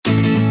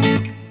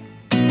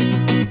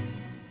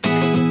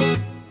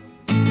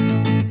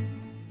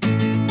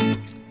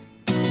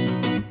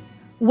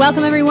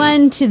Welcome,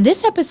 everyone, to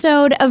this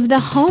episode of the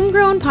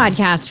Homegrown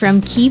Podcast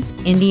from Keep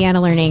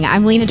Indiana Learning.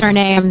 I'm Lena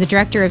Darnay. I'm the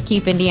director of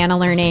Keep Indiana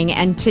Learning.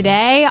 And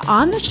today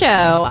on the show,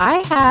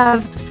 I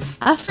have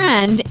a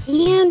friend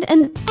and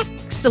an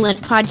excellent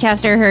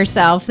podcaster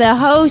herself, the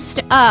host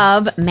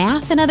of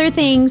Math and Other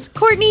Things,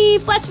 Courtney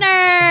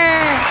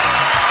Flessner.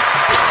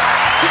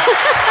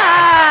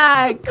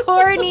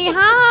 Courtney,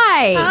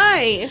 hi.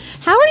 Hi.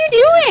 How are you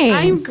doing?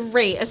 I'm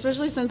great,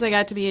 especially since I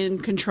got to be in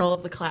control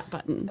of the clap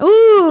button.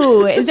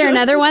 Ooh, is there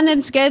another one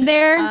that's good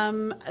there?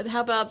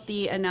 How about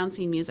the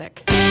announcing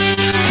music? Walk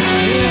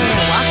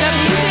up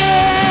music.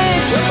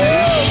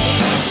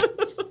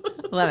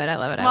 Love it. I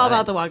love it. I'm all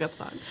about the walk up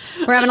song.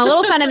 We're having a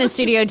little fun in the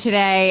studio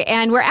today,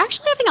 and we're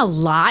actually having a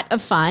lot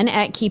of fun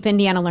at Keep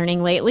Indiana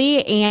Learning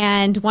lately.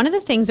 And one of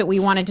the things that we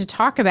wanted to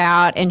talk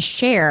about and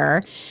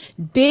share,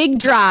 big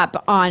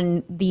drop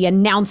on the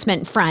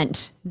announcement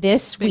front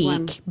this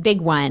week,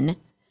 big one,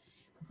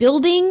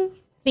 building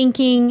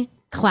thinking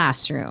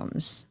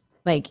classrooms.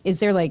 Like, is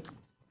there like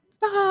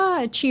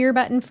a cheer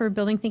button for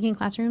building thinking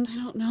classrooms?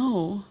 I don't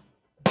know.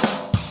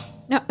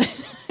 No.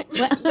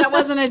 That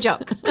wasn't a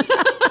joke.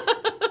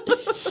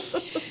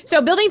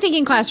 So Building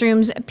Thinking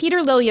Classrooms,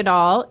 Peter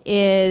Liljedahl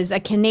is a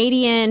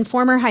Canadian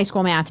former high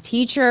school math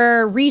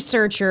teacher,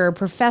 researcher,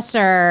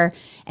 professor,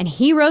 and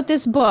he wrote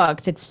this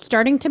book that's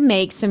starting to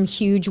make some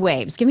huge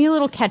waves. Give me a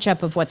little catch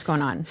up of what's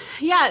going on.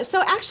 Yeah,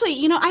 so actually,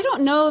 I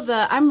don't know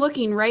I'm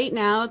looking right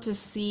now to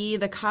see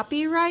the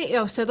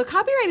copyright. So the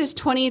copyright is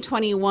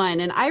 2021,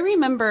 and I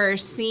remember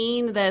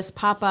seeing this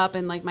pop up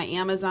in like my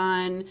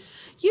Amazon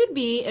you'd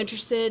be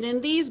interested in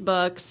these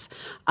books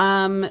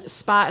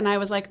spot. And I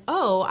was like,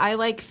 oh, I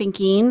like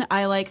thinking,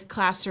 I like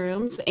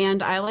classrooms,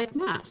 and I like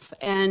math.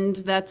 And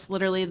that's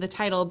literally the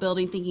title,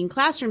 Building Thinking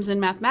Classrooms in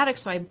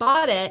Mathematics. So I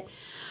bought it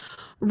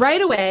right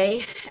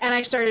away and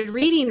I started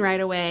reading right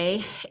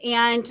away.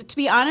 And to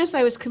be honest,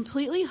 I was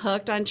completely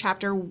hooked on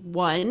chapter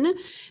 1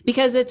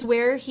 because it's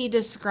where he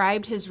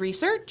described his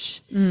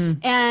research.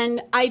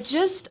 And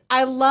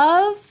I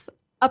love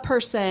a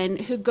person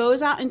who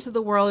goes out into the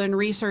world and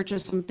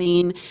researches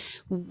something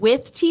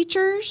with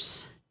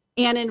teachers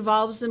and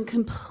involves them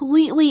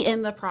completely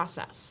in the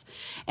process.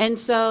 And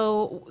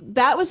so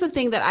that was the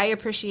thing that I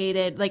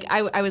appreciated. Like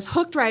I was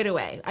hooked right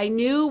away. I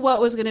knew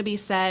what was going to be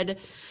said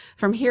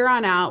from here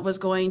on out was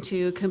going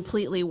to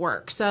completely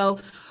work. So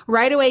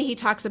right away, he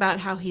talks about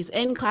how he's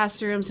in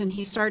classrooms and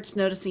he starts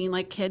noticing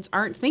like kids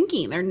aren't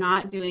thinking, they're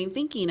not doing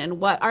thinking,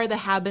 and what are the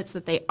habits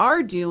that they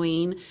are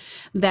doing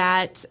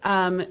that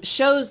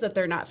shows that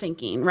they're not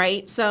thinking,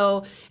 right?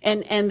 So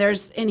and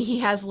he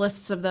has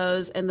lists of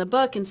those in the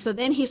book. And so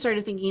then he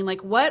started thinking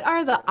like, what's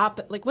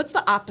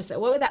the opposite?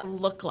 What would that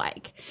look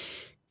like?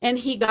 And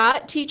he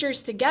got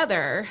teachers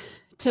together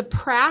to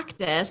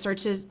practice or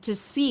to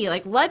see,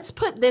 like, let's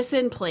put this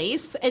in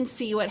place and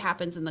see what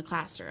happens in the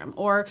classroom.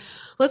 Or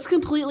let's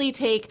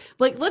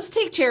let's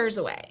take chairs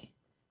away.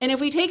 And if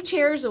we take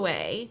chairs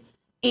away,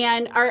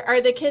 and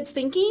are the kids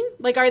thinking?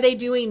 Like, are they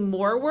doing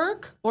more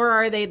work or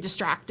are they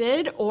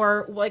distracted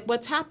or like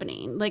what's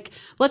happening? Like,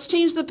 let's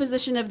change the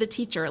position of the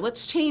teacher.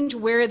 Let's change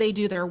where they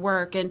do their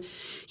work. And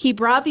he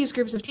brought these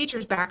groups of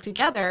teachers back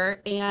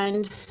together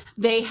and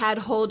they had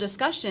whole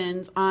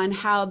discussions on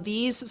how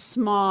these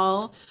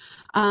small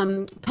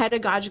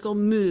pedagogical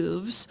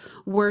moves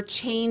were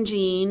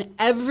changing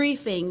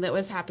everything that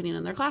was happening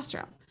in their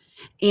classroom.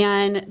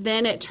 And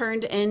then it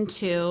turned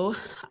into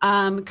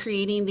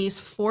creating these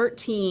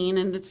 14,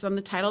 and it's on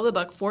the title of the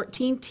book,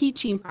 14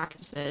 teaching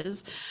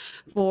practices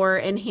for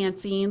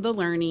enhancing the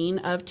learning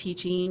of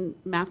teaching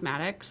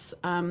mathematics,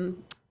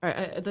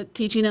 the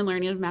teaching and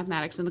learning of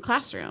mathematics in the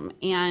classroom.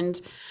 And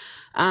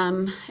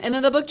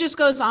then the book just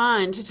goes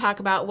on to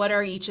talk about what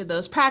are each of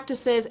those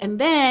practices. And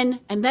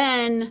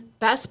then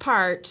best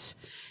part,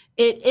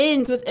 it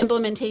ends with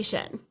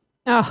implementation.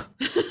 Oh,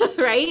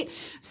 right.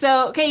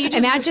 So, okay. You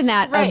just imagine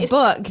that, right. A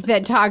book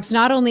that talks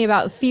not only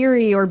about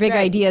theory or big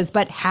ideas,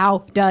 but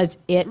how does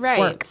it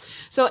work?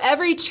 So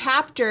every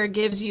chapter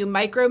gives you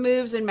micro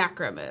moves and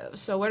macro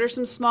moves. So what are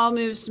some small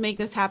moves to make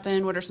this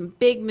happen? What are some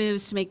big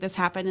moves to make this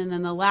happen? And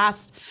then the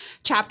last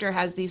chapter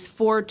has these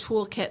 4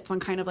 toolkits on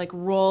kind of like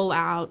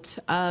rollout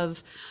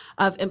of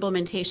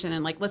implementation,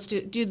 and like, let's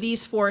do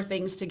these 4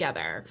 things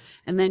together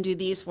and then do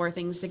these 4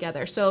 things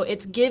together. So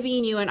it's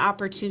giving you an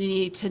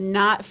opportunity to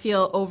not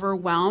feel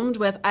overwhelmed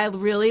with, I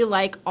really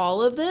like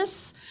all of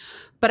this,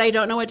 but I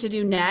don't know what to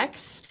do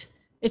next.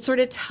 It sort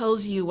of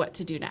tells you what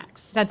to do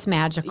next. That's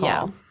magical.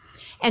 Yeah.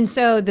 And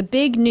so the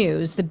big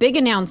news, the big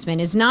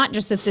announcement is not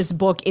just that this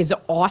book is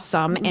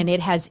awesome and it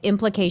has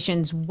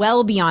implications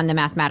well beyond the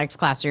mathematics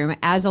classroom.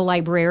 As a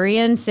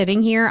librarian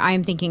sitting here,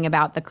 I'm thinking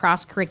about the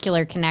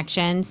cross-curricular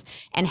connections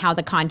and how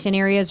the content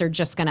areas are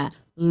just going to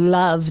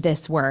love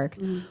this work.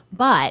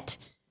 But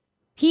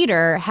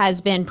Peter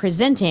has been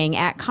presenting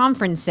at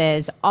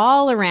conferences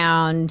all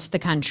around the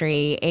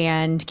country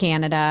and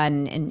Canada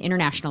and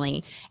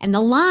internationally. And the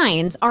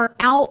lines are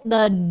out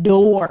the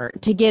door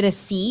to get a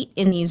seat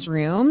in these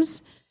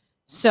rooms.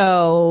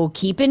 So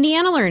Keep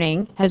Indiana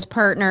Learning has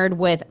partnered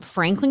with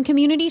Franklin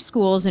Community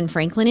Schools in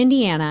Franklin,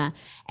 Indiana,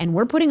 and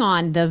we're putting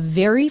on the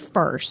very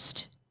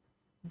first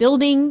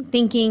Building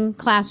Thinking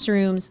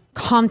Classrooms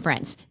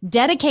conference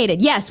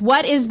dedicated. Yes,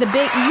 what is the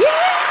big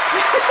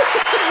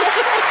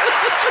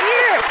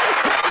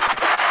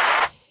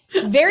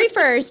cheer? Very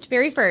first,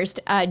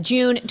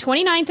 June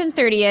 29th and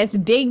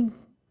 30th,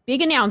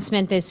 big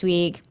announcement this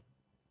week.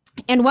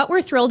 And what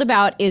we're thrilled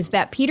about is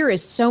that Peter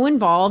is so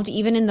involved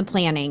even in the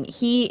planning.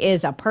 He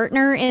is a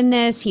partner in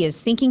this. He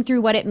is thinking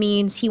through what it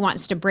means. He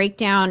wants to break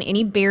down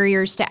any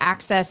barriers to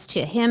access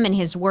to him and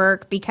his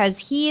work, because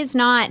he is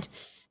not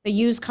the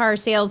used car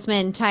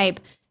salesman type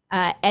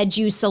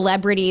edu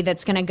celebrity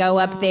that's going to go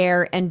up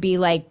there and be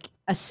like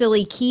a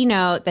silly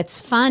keynote that's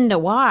fun to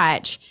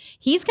watch.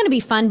 He's going to be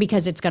fun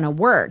because it's going to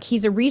work.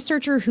 He's a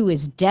researcher who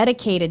is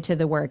dedicated to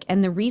the work,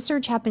 and the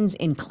research happens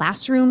in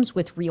classrooms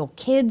with real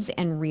kids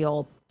and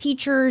real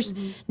teachers,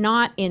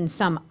 not in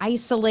some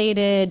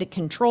isolated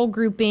control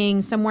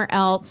grouping somewhere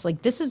else.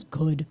 Like, this is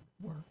good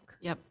work.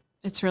 Yep.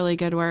 It's really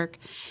good work.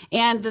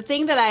 And the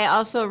thing that I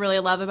also really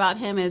love about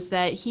him is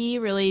that he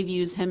really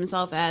views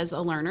himself as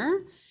a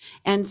learner.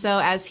 And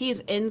so as he's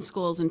in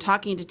schools and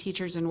talking to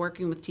teachers and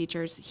working with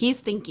teachers, he's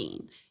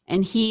thinking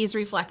and he's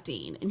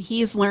reflecting and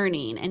he's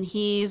learning and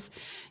he's,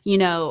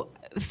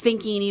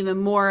 thinking even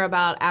more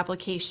about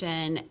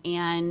application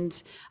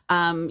and,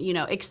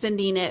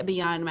 extending it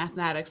beyond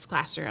mathematics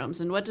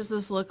classrooms. And what does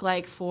this look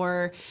like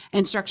for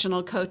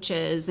instructional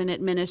coaches and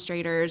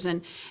administrators?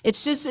 And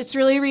it's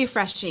really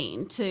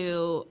refreshing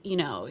to,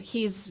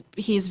 he's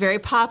very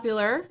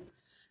popular.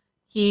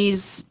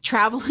 He's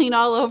traveling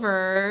all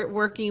over,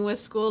 working with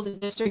schools and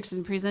districts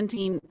and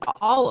presenting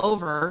all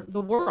over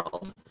the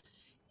world.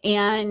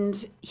 And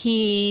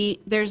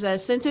there's a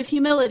sense of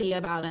humility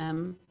about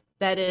him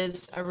that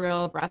is a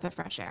real breath of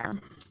fresh air.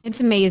 It's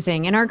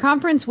amazing. And our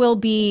conference will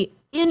be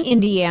in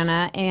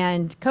Indiana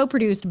and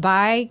co-produced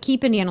by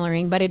Keep Indiana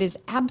Learning, but it is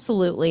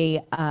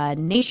absolutely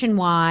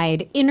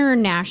nationwide,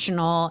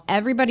 international.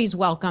 Everybody's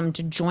welcome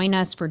to join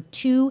us for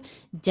 2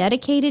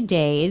 dedicated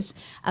days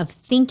of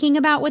thinking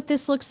about what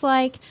this looks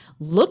like,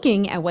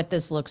 looking at what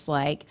this looks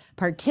like,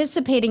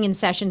 participating in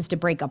sessions to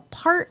break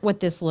apart what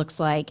this looks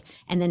like,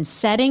 and then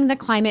setting the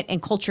climate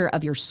and culture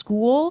of your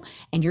school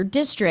and your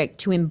district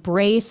to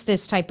embrace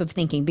this type of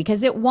thinking,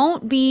 because it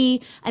won't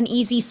be an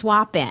easy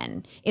swap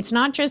in. It's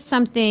not just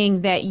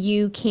something that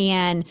you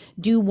can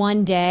do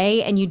one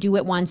day and you do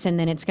it once and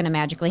then it's going to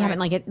magically happen.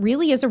 Like, it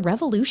really is a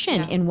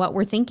revolution in what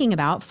we're thinking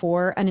about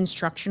for an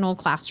instructional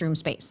classroom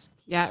space.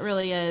 Yeah, it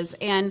really is.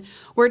 And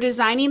we're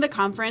designing the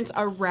conference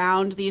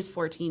around these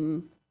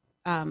 14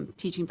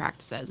 teaching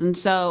practices. And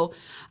so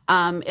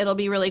it'll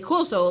be really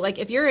cool. So like,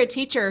 if you're a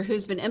teacher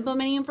who's been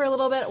implementing for a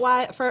little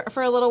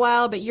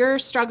while, but you're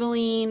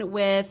struggling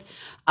with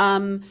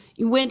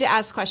when to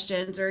ask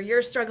questions, or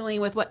you're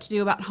struggling with what to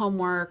do about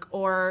homework,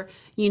 or,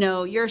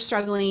 you're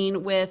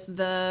struggling with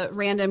the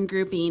random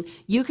grouping,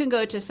 you can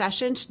go to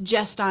sessions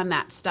just on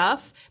that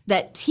stuff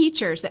that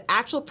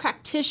actual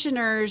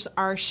practitioners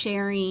are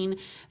sharing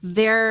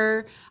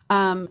their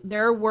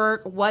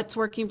work, what's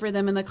working for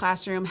them in the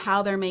classroom,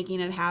 how they're making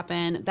it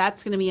happen.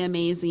 That's going to be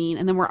amazing.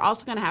 And then we're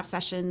also going to have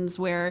sessions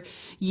where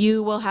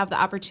you will have the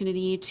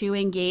opportunity to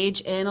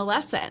engage in a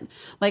lesson.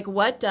 Like,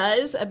 what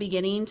does a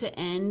beginning to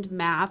end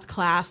math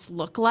class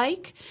look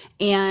like?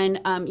 And,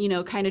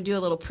 kind of do a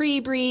little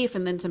pre-brief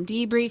and then some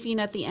debriefing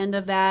at the end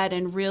of that,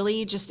 and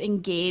really just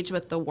engage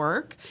with the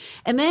work.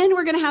 And then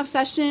we're going to have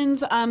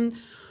sessions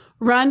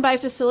run by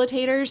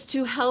facilitators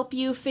to help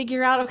you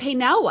figure out, okay,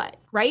 now what?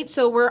 Right?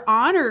 So we're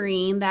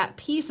honoring that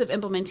piece of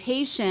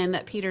implementation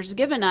that Peter's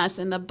given us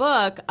in the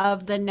book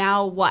of the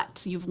now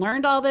what. You've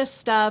learned all this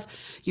stuff.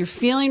 You're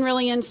feeling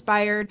really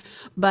inspired,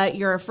 but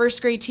you're a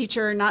first grade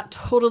teacher, not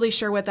totally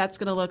sure what that's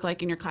going to look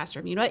like in your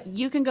classroom. You know what?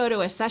 You can go to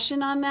a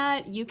session on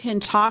that. You can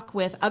talk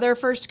with other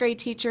first grade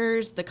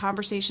teachers. The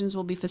conversations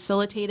will be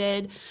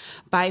facilitated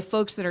by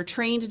folks that are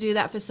trained to do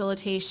that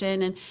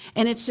facilitation.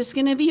 And it's just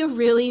going to be a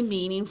really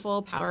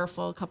meaningful,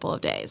 powerful couple of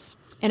days.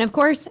 And of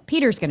course,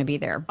 Peter's going to be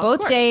there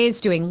both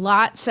days doing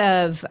lots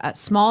of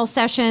small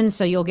sessions.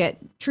 So you'll get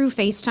true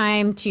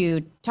FaceTime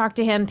to talk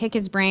to him, pick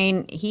his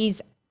brain.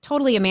 He's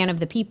totally a man of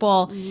the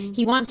people. Mm-hmm.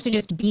 He wants to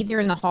just be there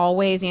in the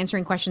hallways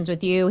answering questions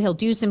with you. He'll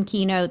do some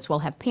keynotes. We'll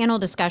have panel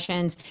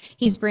discussions.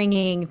 He's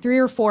bringing 3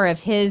 or 4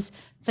 of his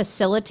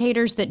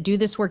facilitators that do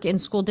this work in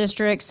school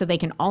districts so they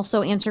can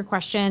also answer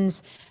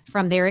questions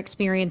from their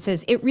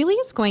experiences. It really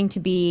is going to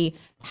be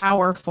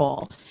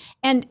powerful.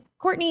 And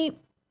Courtney,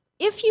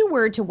 if you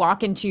were to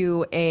walk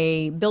into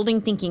a Building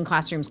Thinking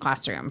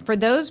Classroom, for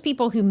those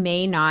people who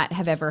may not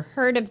have ever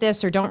heard of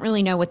this or don't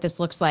really know what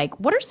this looks like,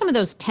 what are some of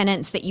those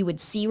tenets that you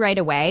would see right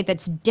away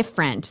that's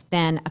different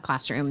than a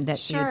classroom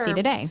that you would see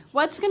today?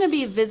 What's going to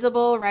be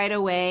visible right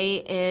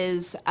away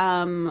is,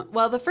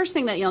 the first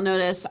thing that you'll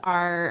notice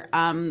are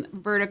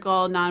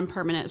vertical,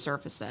 non-permanent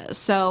surfaces.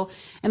 So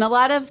in a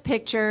lot of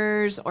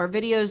pictures or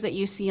videos that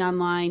you see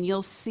online,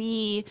 you'll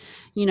see,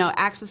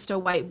 access to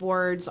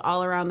whiteboards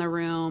all around the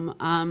room,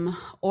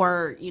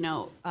 or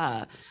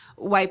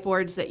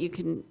whiteboards that you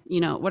can,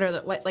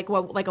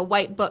 like a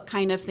white book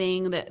kind of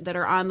thing that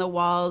are on the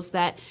walls,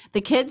 that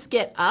the kids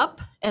get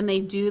up and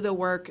they do the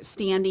work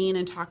standing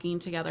and talking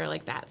together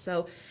like that.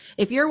 So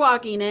if you're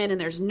walking in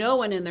and there's no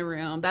one in the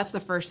room, that's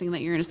the first thing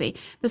that you're going to see.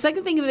 The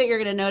second thing that you're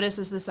going to notice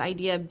is this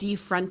idea of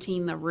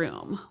defronting the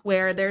room,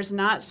 where there's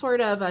not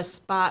sort of a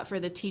spot for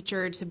the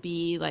teacher to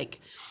be like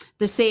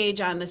the sage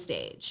on the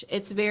stage.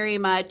 It's very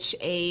much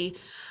an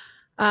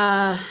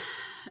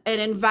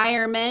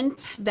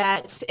environment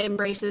that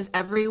embraces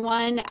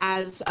everyone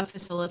as a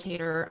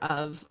facilitator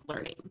of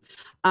learning.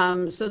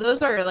 So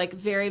those are like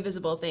very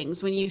visible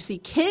things. When you see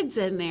kids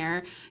in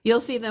there,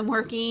 you'll see them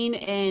working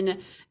in,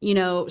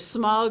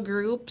 small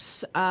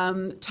groups,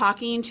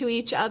 talking to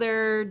each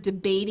other,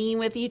 debating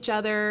with each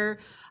other,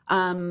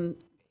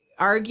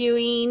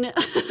 arguing,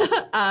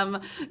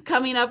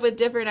 coming up with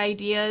different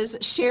ideas,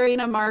 sharing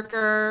a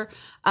marker.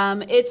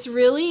 It's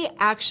really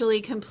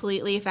actually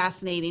completely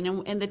fascinating.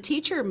 And the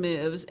teacher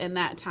moves in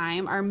that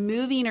time are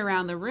moving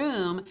around the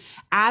room,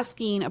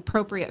 asking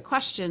appropriate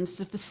questions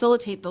to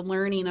facilitate the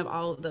learning of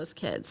all of those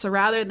kids. So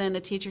rather than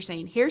the teacher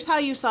saying, here's how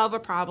you solve a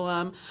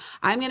problem,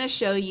 I'm going to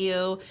show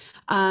you,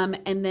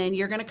 and then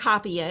you're going to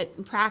copy it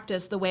and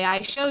practice the way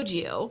I showed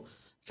you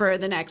for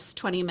the next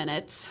 20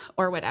 minutes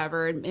or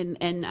whatever.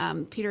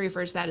 And Peter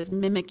refers to that as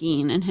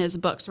mimicking in his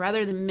books.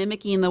 Rather than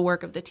mimicking the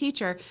work of the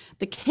teacher,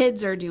 the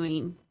kids are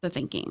doing the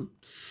thinking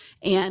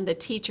and the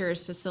teacher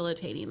is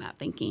facilitating that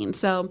thinking.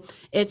 So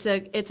it's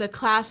a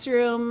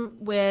classroom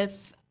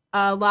with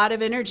a lot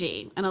of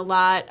energy and a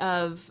lot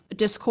of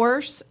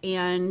discourse,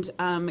 and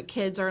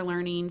kids are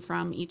learning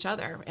from each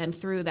other and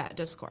through that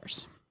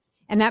discourse.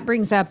 And that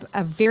brings up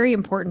a very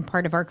important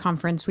part of our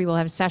conference. We will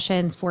have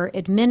sessions for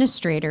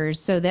administrators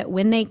so that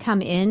when they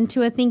come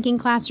into a thinking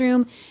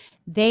classroom,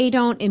 they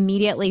don't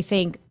immediately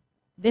think,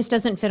 this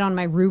doesn't fit on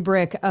my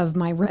rubric of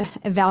my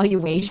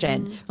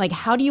evaluation. Mm-hmm. Like,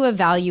 how do you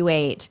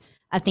evaluate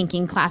a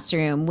thinking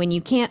classroom when you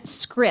can't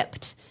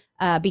script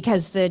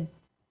because the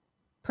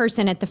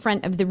person at the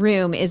front of the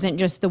room isn't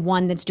just the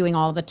one that's doing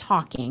all the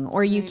talking,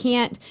 or you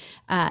can't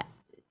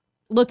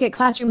look at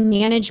classroom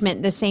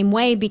management the same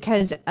way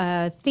because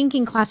a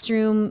thinking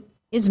classroom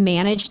is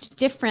managed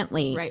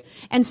differently. Right.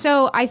 And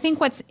so I think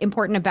what's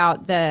important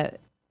about the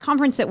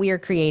conference that we are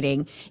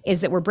creating is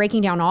that we're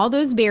breaking down all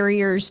those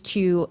barriers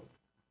to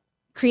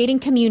creating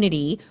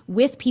community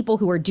with people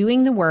who are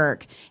doing the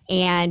work,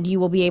 and you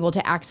will be able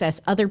to access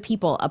other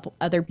people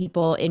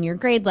in your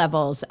grade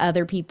levels,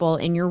 other people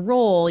in your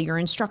role, your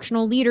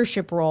instructional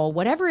leadership role,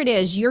 whatever it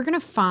is, you're going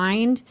to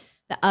find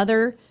the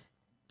other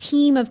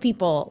team of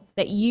people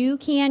that you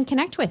can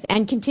connect with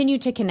and continue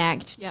to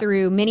connect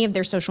through many of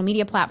their social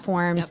media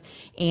platforms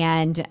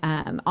and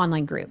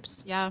online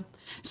groups. Yeah.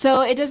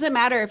 So it doesn't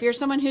matter if you're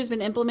someone who's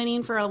been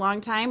implementing for a long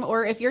time,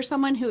 or if you're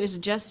someone who is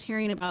just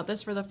hearing about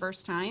this for the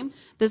first time,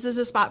 this is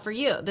a spot for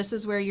you. This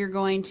is where you're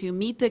going to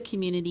meet the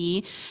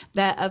community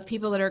of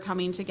people that are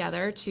coming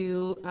together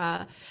to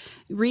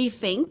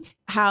rethink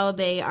how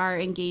they are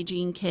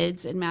engaging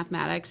kids in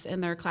mathematics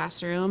in their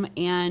classroom.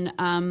 And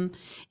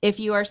if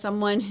you are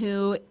someone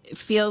who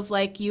feels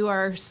like you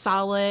are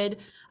solid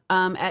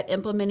at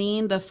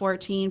implementing the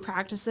 14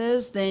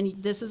 practices, then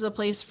this is a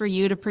place for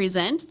you to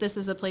present. This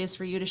is a place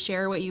for you to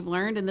share what you've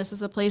learned. And this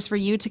is a place for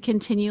you to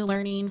continue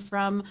learning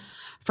from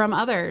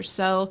others.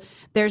 So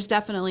there's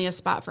definitely a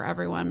spot for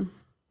everyone.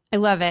 I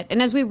love it.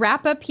 And as we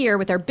wrap up here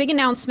with our big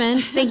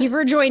announcement, thank you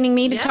for joining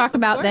me to talk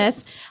about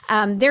this.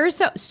 There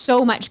is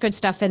so much good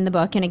stuff in the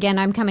book. And again,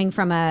 I'm coming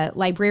from a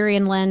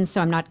librarian lens,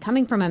 so I'm not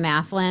coming from a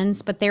math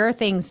lens, but there are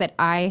things that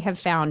I have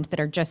found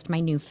that are just my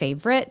new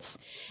favorites.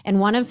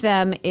 And one of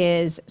them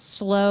is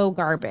slow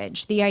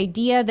garbage. The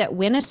idea that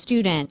when a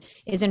student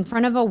is in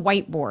front of a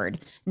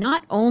whiteboard,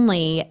 not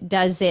only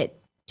does it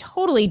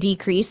totally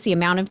decrease the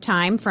amount of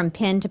time from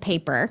pen to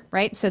paper,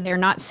 right? So they're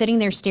not sitting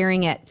there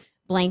staring at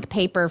blank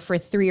paper for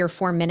 3 or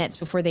 4 minutes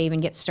before they even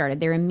get started.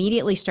 They're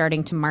immediately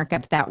starting to mark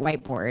up that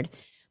whiteboard,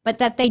 but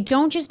that they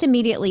don't just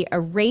immediately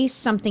erase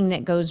something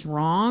that goes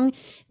wrong,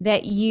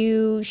 that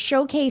you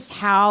showcase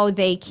how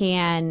they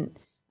can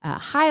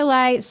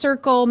highlight,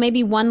 circle,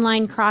 maybe one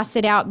line, cross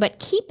it out, but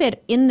keep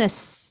it in the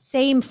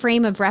same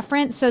frame of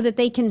reference so that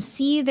they can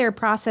see their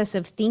process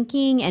of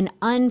thinking and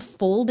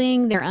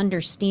unfolding their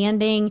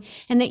understanding,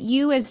 and that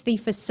you as the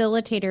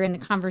facilitator in the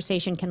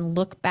conversation can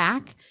look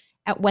back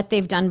at what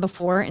they've done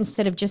before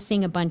instead of just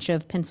seeing a bunch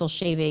of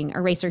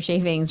eraser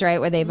shavings, right,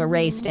 where they've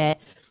erased it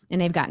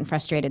and they've gotten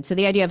frustrated. So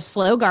the idea of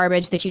slow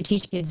garbage, that you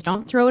teach kids,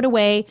 don't throw it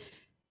away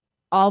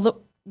all at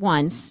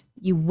once.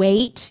 You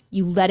wait,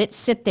 you let it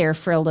sit there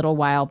for a little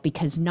while,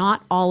 because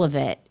not all of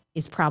it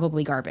is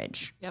probably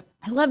garbage. Yep.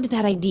 I loved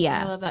that idea.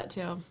 I love that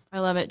too. I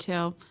love it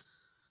too.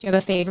 Do you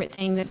have a favorite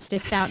thing that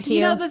sticks out to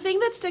you? The thing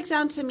that sticks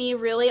out to me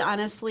really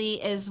honestly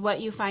is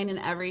what you find in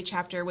every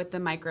chapter with the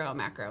micro and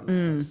macro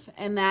moves,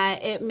 and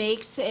that it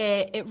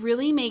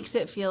really makes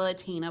it feel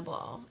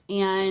attainable.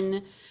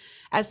 And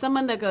as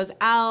someone that goes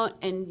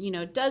out and,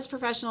 does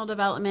professional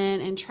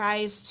development and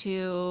tries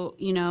to,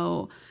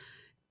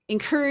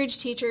 encourage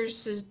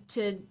teachers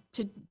to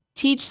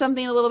teach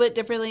something a little bit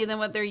differently than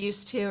what they're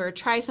used to, or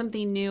try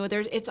something new,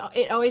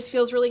 it always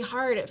feels really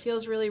hard. It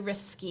feels really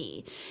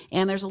risky,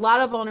 and there's a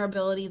lot of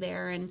vulnerability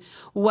there. And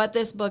what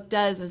this book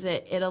does is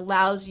it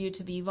allows you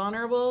to be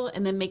vulnerable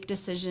and then make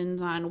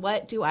decisions on,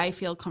 what do I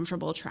feel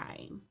comfortable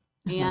trying?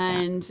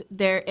 And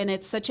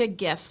it's such a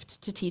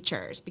gift to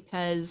teachers,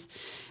 because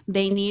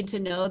they need to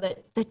know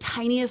that the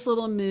tiniest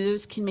little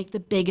moves can make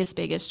the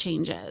biggest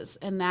changes.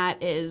 And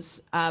that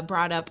is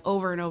brought up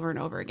over and over and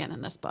over again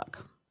in this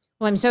book.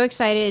 Well, I'm so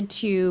excited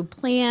to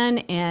plan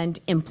and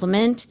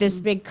implement this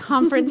big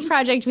conference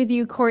project with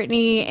you,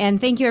 Courtney.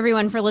 And thank you,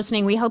 everyone, for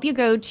listening. We hope you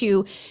go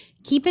to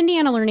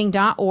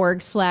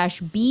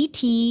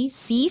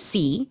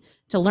keepindianalearning.org/BTCC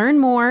to learn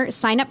more,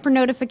 sign up for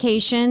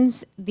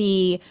notifications.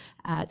 The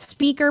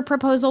speaker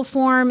proposal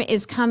form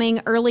is coming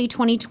early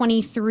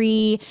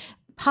 2023.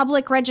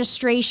 Public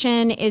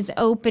registration is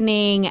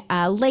opening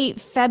late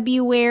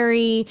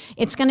February.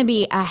 It's going to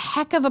be a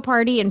heck of a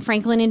party in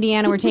Franklin,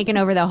 Indiana. We're taking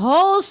over the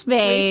whole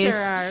space. We sure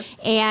are.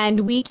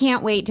 And we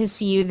can't wait to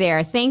see you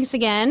there. Thanks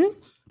again.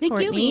 Thank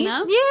you,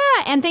 Lena.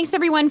 Yeah. And thanks,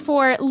 everyone,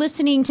 for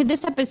listening to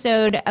this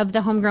episode of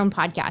the Homegrown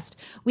Podcast.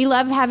 We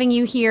love having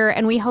you here,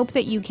 and we hope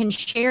that you can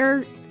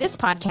share this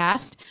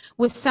podcast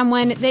with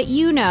someone that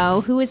you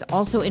know who is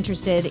also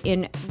interested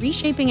in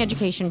reshaping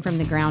education from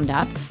the ground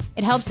up.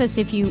 It helps us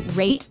if you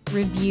rate,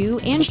 review,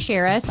 and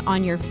share us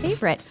on your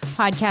favorite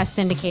podcast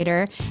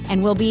syndicator.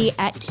 And we'll be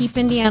at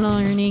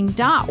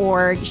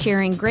keepindianalearning.org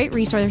sharing great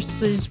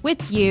resources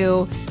with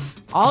you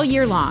all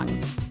year long.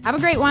 Have a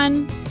great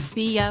one.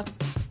 See ya.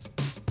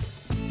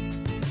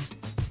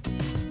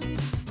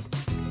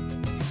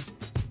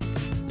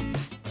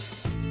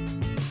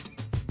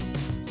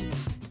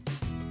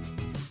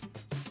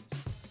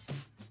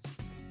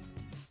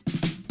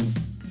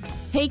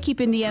 Hey,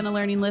 Keep Indiana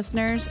Learning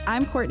listeners.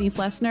 I'm Courtney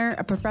Flessner,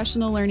 a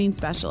professional learning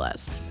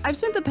specialist. I've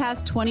spent the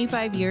past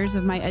 25 years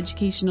of my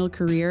educational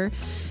career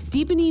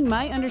deepening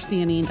my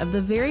understanding of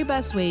the very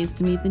best ways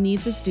to meet the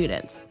needs of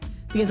students,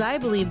 because I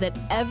believe that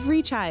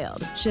every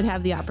child should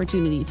have the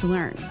opportunity to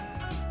learn.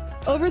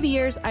 Over the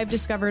years, I've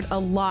discovered a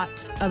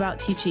lot about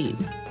teaching,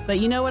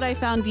 but you know what I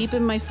found deep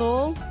in my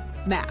soul?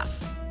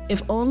 Math.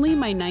 If only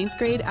my 9th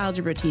grade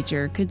algebra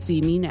teacher could see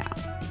me now.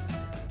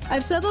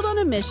 I've settled on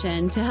a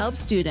mission to help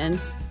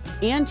students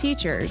and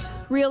teachers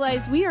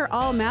realize we are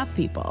all math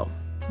people.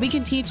 We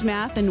can teach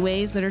math in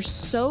ways that are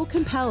so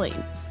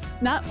compelling.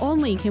 Not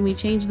only can we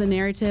change the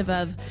narrative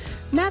of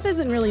math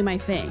isn't really my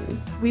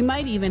thing, we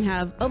might even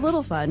have a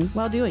little fun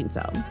while doing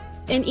so.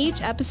 In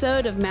each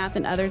episode of Math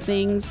and Other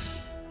Things,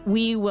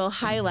 we will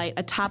highlight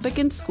a topic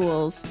in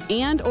schools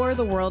and or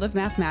the world of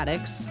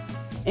mathematics,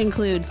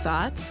 include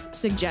thoughts,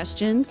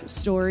 suggestions,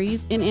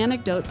 stories, and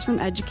anecdotes from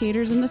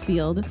educators in the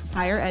field,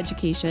 higher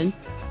education,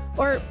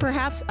 or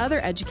perhaps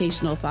other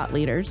educational thought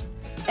leaders,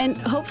 and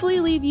hopefully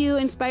leave you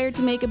inspired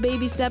to make a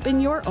baby step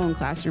in your own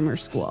classroom or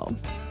school.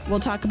 We'll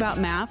talk about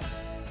math,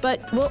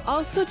 but we'll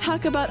also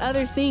talk about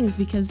other things,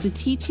 because the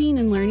teaching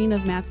and learning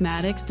of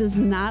mathematics does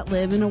not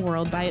live in a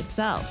world by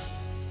itself.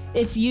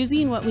 It's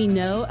using what we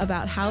know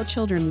about how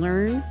children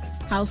learn,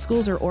 how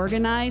schools are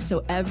organized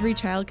so every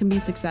child can be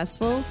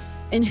successful,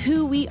 and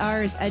who we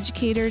are as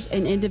educators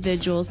and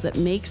individuals that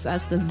makes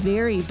us the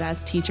very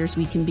best teachers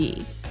we can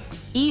be,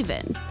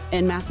 even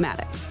in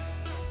mathematics.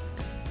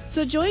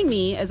 So join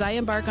me as I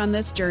embark on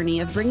this journey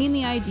of bringing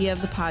the idea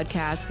of the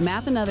podcast,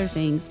 Math and Other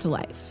Things, to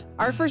life.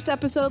 Our first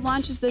episode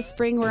launches this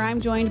spring, where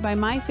I'm joined by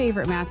my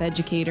favorite math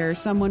educator,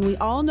 someone we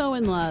all know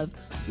and love,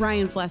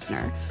 Ryan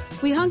Flessner.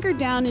 We hunkered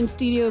down in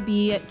Studio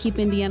B at Keep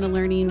Indiana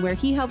Learning, where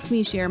he helped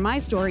me share my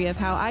story of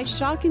how I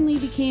shockingly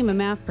became a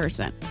math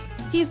person.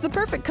 He's the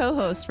perfect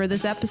co-host for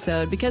this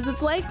episode, because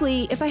it's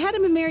likely if I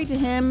hadn't been married to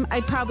him,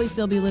 I'd probably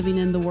still be living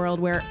in the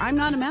world where I'm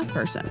not a math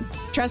person.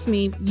 Trust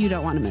me, you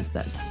don't want to miss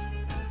this.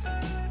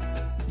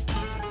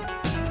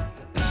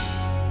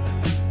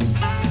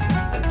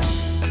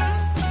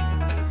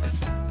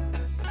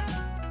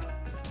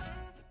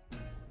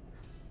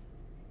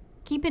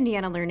 Keep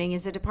Indiana Learning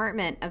is a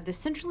department of the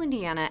Central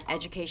Indiana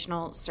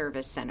Educational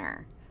Service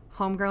Center.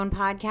 Homegrown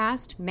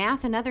Podcast,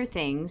 Math and Other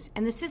Things,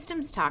 and the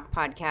Systems Talk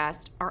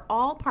podcast are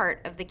all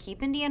part of the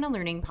Keep Indiana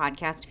Learning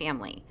podcast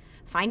family.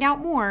 Find out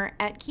more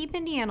at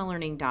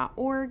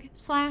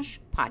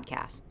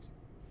keepindianalearning.org/podcasts.